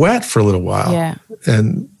 get wet for a little while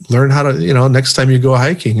and learn how to, you know, next time you go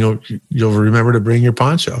hiking, you'll remember to bring your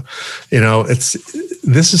poncho. You know, this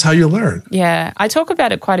is how you learn. Yeah. I talk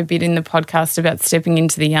about it quite a bit in the podcast about stepping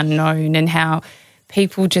into the unknown and how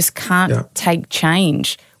people just can't take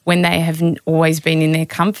change when they have always been in their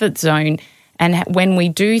comfort zone. And when we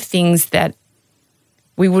do things that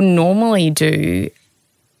we wouldn't normally do,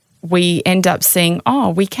 we end up seeing,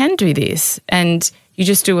 oh, we can do this. And you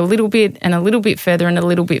just do a little bit and a little bit further and a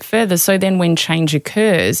little bit further. So then when change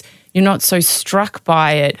occurs, you're not so struck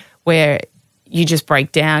by it where you just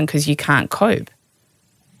break down because you can't cope.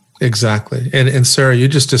 Exactly. And Sarah, you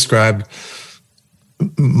just described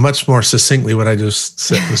much more succinctly what I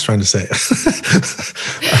just was trying to say.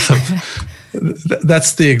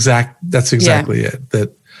 That's exactly it.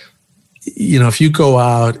 That, you know, if you go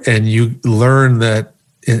out and you learn that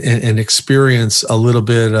and experience a little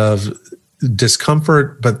bit of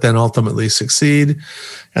discomfort, but then ultimately succeed,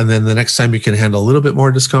 and then the next time you can handle a little bit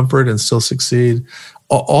more discomfort and still succeed,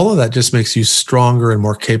 all of that just makes you stronger and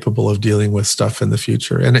more capable of dealing with stuff in the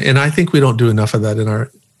future. And I think we don't do enough of that in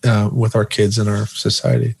our with our kids in our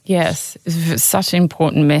society. Yes, it's such an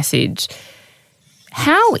important message.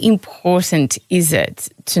 How important is it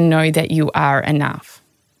to know that you are enough?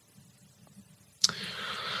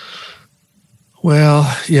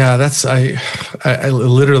 Well, yeah, I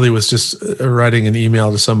literally was just writing an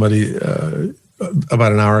email to somebody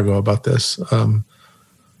about an hour ago about this.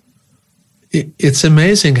 It's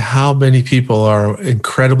amazing how many people are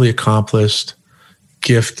incredibly accomplished,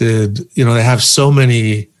 gifted. You know, they have so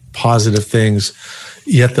many positive things,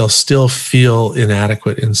 yet they'll still feel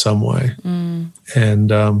inadequate in some way. And,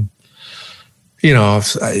 you know,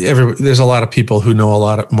 there's a lot of people who know a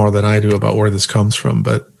lot more than I do about where this comes from,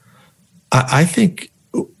 but I think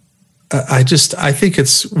I think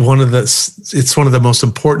it's one of the most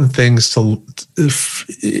important things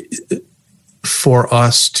for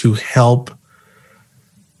us to help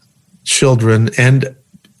children and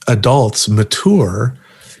adults mature,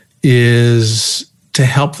 is to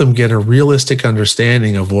help them get a realistic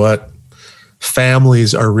understanding of what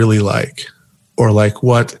families are really like, or like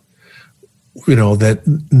what, that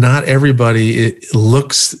not everybody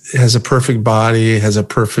has a perfect body, has a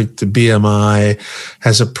perfect BMI,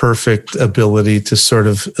 has a perfect ability to sort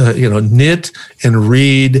of, knit and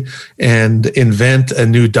read and invent a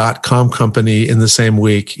new .com company in the same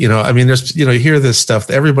week. There's, you hear this stuff,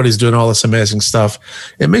 everybody's doing all this amazing stuff.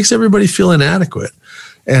 It makes everybody feel inadequate.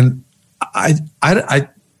 And I've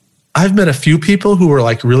met a few people who were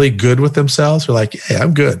like really good with themselves, who are like, hey,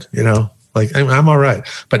 I'm good, like I'm all right,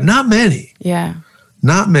 but not many. Yeah.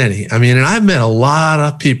 Not many. And I've met a lot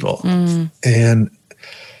of people, and,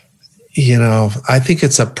 I think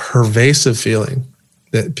it's a pervasive feeling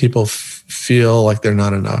that people feel like they're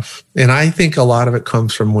not enough. And I think a lot of it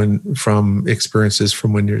comes from experiences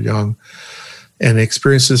from when you're young, and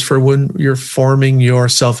experiences for when you're forming your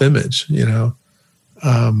self-image,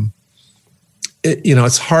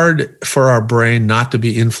 it's hard for our brain not to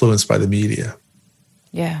be influenced by the media.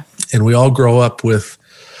 Yeah. And we all grow up with,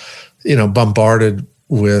 bombarded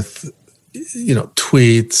with,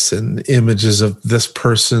 tweets and images of this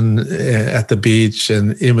person at the beach,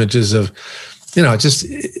 and images of,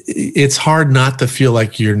 it's hard not to feel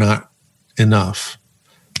like you're not enough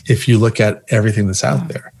if you look at everything that's out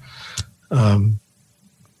there.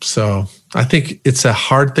 So I think it's a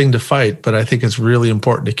hard thing to fight, but I think it's really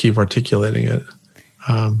important to keep articulating it.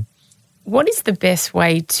 What is the best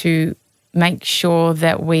way to make sure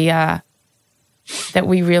that we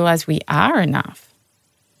realize we are enough?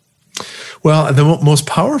 Well, the most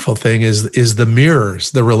powerful thing is the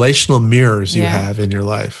mirrors, the relational mirrors you have in your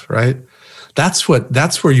life, right? That's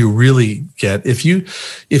where you really get, if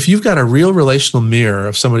you've got a real relational mirror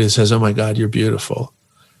of somebody that says, oh my God, you're beautiful,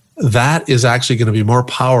 that is actually going to be more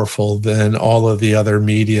powerful than all of the other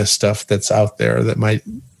media stuff that's out there that might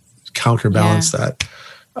counterbalance that.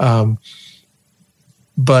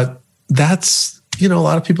 But that's, a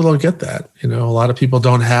lot of people don't get that. A lot of people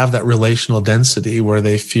don't have that relational density where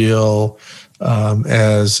they feel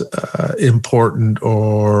as important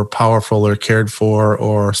or powerful or cared for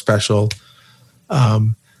or special.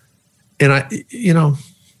 And I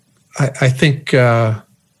think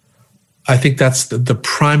that's the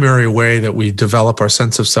primary way that we develop our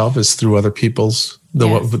sense of self, is through other people's,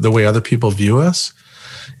 the way other people view us.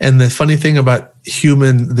 And the funny thing about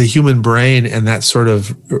the human brain and that sort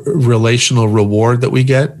of relational reward that we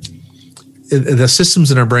get, the systems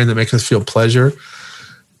in our brain that make us feel pleasure,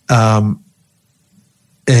 and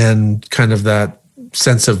kind of that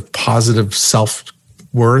sense of positive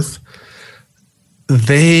self-worth,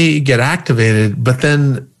 they get activated, but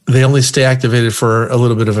then they only stay activated for a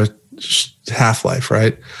little bit of a half-life,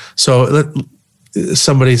 right? So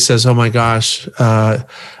somebody says, "Oh my gosh,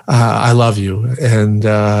 I love you," and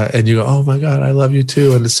you go, "Oh my God, I love you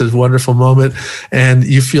too," and it's a wonderful moment, and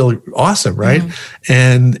you feel awesome, right?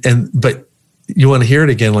 But you want to hear it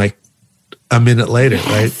again, like a minute later,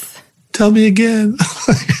 right? Tell me again,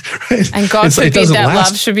 right? And God forbid that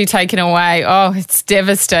love should be taken away. Oh, it's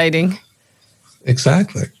devastating.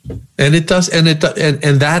 Exactly, and it does, and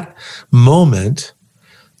that moment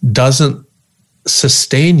doesn't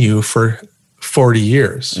sustain you for 40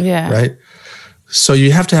 years, right? So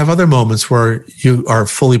you have to have other moments where you are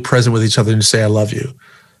fully present with each other and you say, I love you.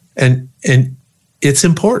 And it's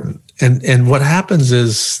important. And what happens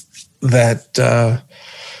is that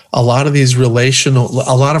a lot of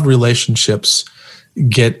relationships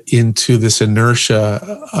get into this inertia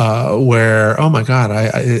where, oh my God,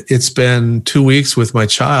 it's been 2 weeks with my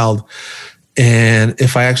child. And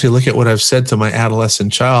if I actually look at what I've said to my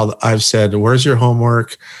adolescent child, I've said, where's your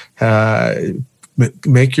homework?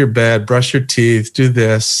 Make your bed, brush your teeth, do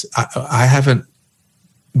this. I haven't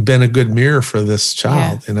been a good mirror for this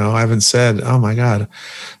child. I haven't said, oh my God,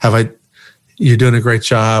 you're doing a great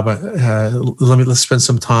job. Let's spend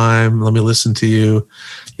some time. Let me listen to you.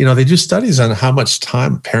 They do studies on how much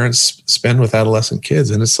time parents spend with adolescent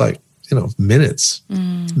kids. And it's like, minutes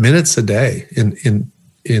a day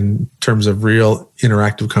in terms of real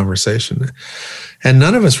interactive conversation. And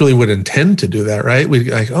none of us really would intend to do that, right? We'd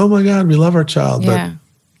like, oh my God, we love our child. But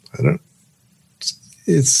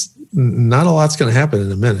it's not a lot's going to happen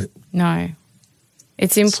in a minute. No.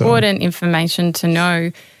 It's important information to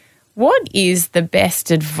know. What is the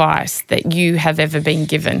best advice that you have ever been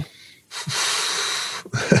given?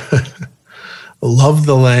 Love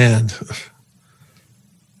the land.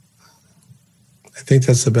 I think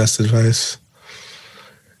that's the best advice.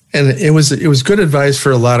 And it was good advice for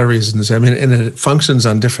a lot of reasons. I mean, and it functions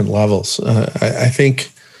on different levels. I think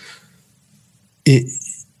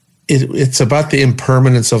it's about the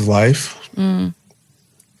impermanence of life. And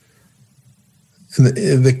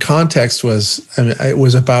the context was, I mean, it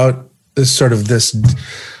was about this sort of this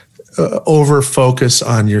over focus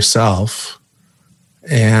on yourself.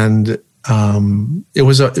 And it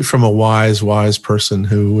was from a wise person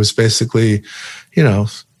who was basically,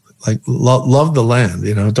 like love the land,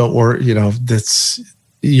 don't worry,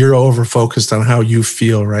 you're over focused on how you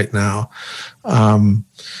feel right now. And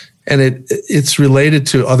it's related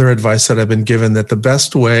to other advice that I've been given, that the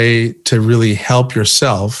best way to really help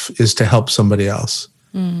yourself is to help somebody else.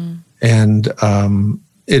 And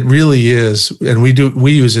it really is, and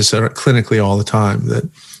we use this clinically all the time,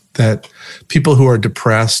 that people who are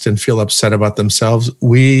depressed and feel upset about themselves,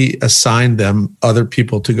 we assign them other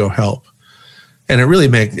people to go help. And it really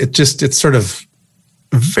it sort of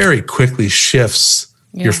very quickly shifts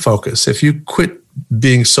your focus. If you quit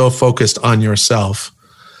being so focused on yourself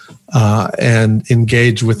and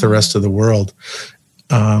engage with the rest of the world,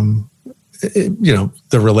 the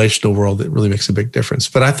relational world, it really makes a big difference.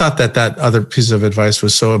 But I thought that other piece of advice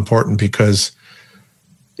was so important because,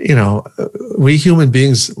 we human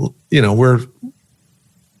beings, we're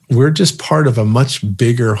just part of a much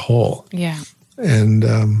bigger whole. Yeah. And,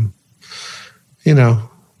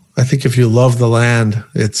 I think if you love the land,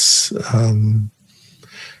 it sort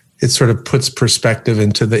of puts perspective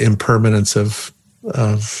into the impermanence of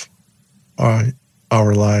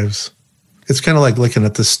our lives. It's kind of like looking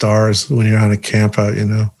at the stars when you're on a camp out,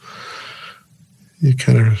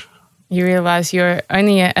 you realize you're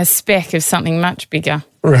only a speck of something much bigger.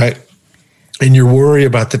 Right. And your worry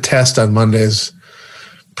about the test on Mondays,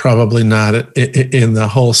 probably not in the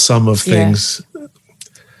whole sum of things,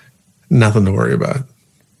 nothing to worry about.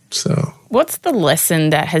 So, what's the lesson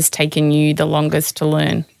that has taken you the longest to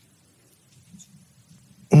learn?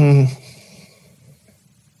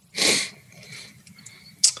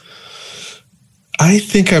 I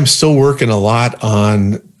think I'm still working a lot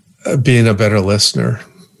on being a better listener.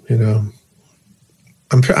 I'm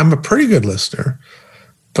a pretty good listener,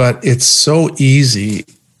 but it's so easy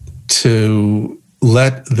to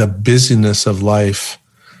let the busyness of life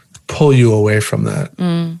pull you away from that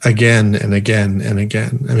again and again and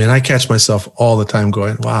again. I mean, I catch myself all the time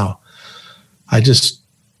going, wow, I just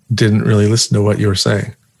didn't really listen to what you were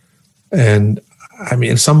saying. And I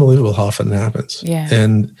mean, it's unbelievable how often it happens. Yeah.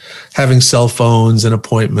 And having cell phones and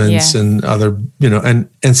appointments and other,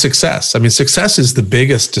 and success. I mean, success is the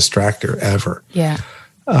biggest distractor ever. Yeah.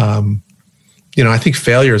 I think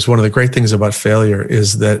failure is one of the great things about failure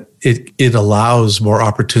is that it allows more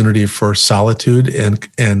opportunity for solitude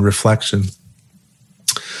and reflection.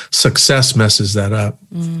 Success messes that up.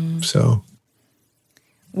 So,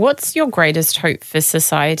 what's your greatest hope for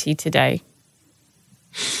society today?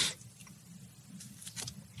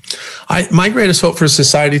 My greatest hope for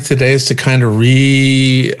society today is to kind of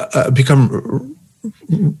become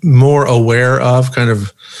more aware of, kind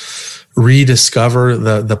of rediscover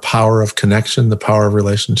the power of connection, the power of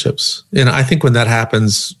relationships. And I think when that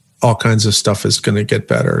happens, all kinds of stuff is going to get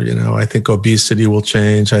better. I think obesity will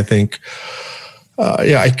change. I think,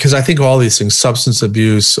 because I think all these things, substance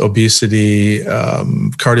abuse, obesity,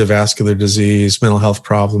 cardiovascular disease, mental health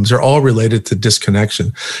problems, are all related to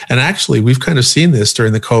disconnection. And actually, we've kind of seen this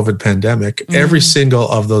during the COVID pandemic. Every single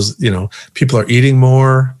of those, people are eating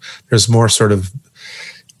more. There's more sort of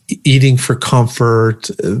eating for comfort.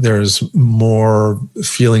 There's more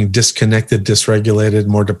feeling disconnected, dysregulated,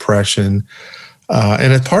 more depression.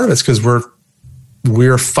 And part of it's because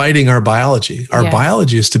we're fighting our biology. Our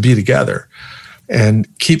biology is to be together. And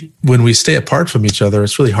when we stay apart from each other,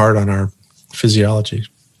 it's really hard on our physiology.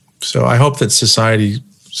 So I hope that society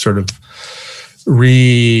sort of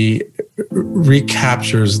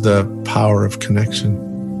recaptures the power of connection.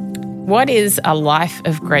 What is a life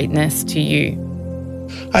of greatness to you?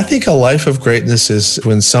 I think a life of greatness is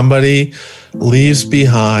when somebody leaves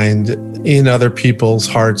behind in other people's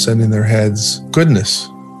hearts and in their heads goodness,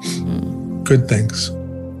 good things.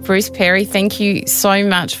 Bruce Perry, thank you so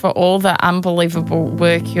much for all the unbelievable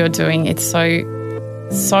work you're doing. It's so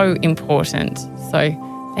important.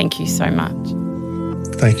 So thank you so much.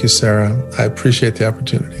 Thank you, Sarah. I appreciate the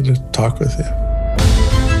opportunity to talk with you.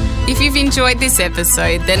 If you've enjoyed this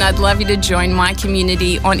episode, then I'd love you to join my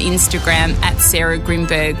community on Instagram at Sarah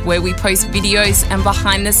Grimberg, where we post videos and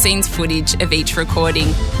behind-the-scenes footage of each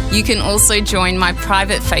recording. You can also join my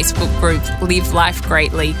private Facebook group, Live Life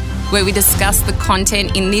Greatly. where we discuss the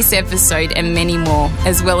content in this episode and many more,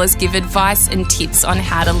 as well as give advice and tips on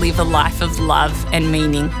how to live a life of love and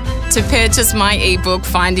meaning. To purchase my ebook,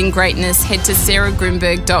 Finding Greatness, head to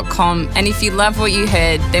sarahgrunberg.com. And if you love what you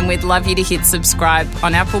heard, then we'd love you to hit subscribe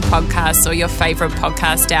on Apple Podcasts or your favourite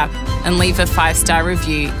podcast app and leave a 5-star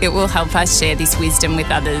review. It will help us share this wisdom with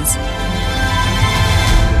others.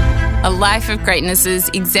 A Life of Greatness's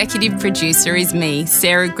executive producer is me,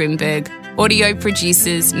 Sarah Grunberg. Audio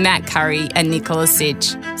producers Matt Curry and Nicola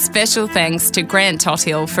Sitch. Special thanks to Grant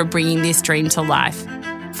Tothill for bringing this dream to life.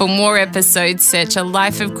 For more episodes, search A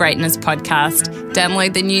Life of Greatness podcast,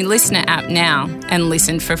 download the new Listener app now, and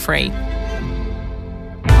listen for free.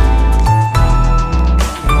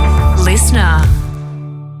 Listener.